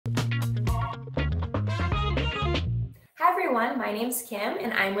everyone, my name's Kim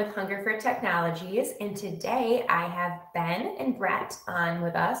and I'm with Hunger for Technologies, and today I have Ben and Brett on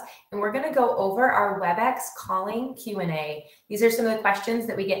with us, and we're going to go over our Webex Calling Q&A. These are some of the questions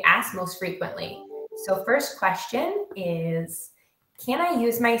that we get asked most frequently. So first question is, can I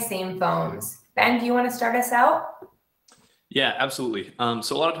use my same phones? Ben, do you want to start us out? Yeah, absolutely.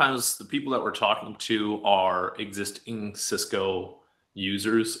 So a lot of times the people that we're talking to are existing Cisco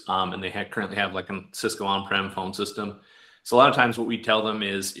users, and they currently have like a Cisco on-prem phone system. So a lot of times what we tell them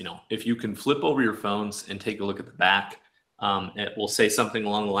is, if you can flip over your phones and take a look at the back, it will say something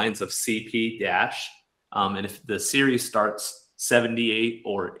along the lines of CP dash. And if the series starts 78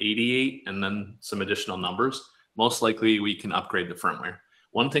 or 88 and then some additional numbers, most likely we can upgrade the firmware.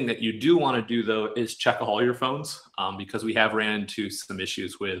 One thing that you do want to do though is check all your phones, because we have ran into some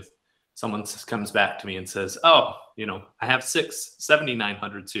issues with someone comes back to me and says, oh, I have 6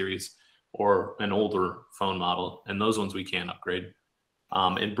 7900 series or an older phone model, and those ones we can upgrade.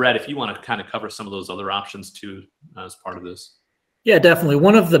 And Brett, if you want to kind of cover some of those other options too as part of this. Yeah, definitely.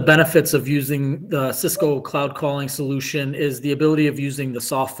 One of the benefits of using the Cisco Cloud Calling solution is the ability of using the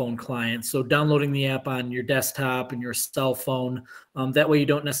soft phone client. So downloading the app on your desktop and your cell phone, that way you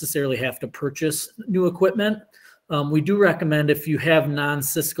don't necessarily have to purchase new equipment. We do recommend, if you have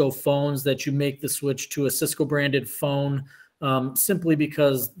non-Cisco phones, that you make the switch to a Cisco branded phone, simply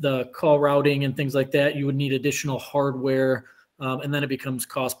because the call routing and things like that, you would need additional hardware, and then it becomes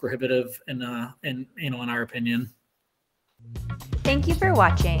cost prohibitive in our opinion. Thank you for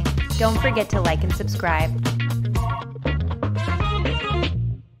watching. Don't forget to like and subscribe.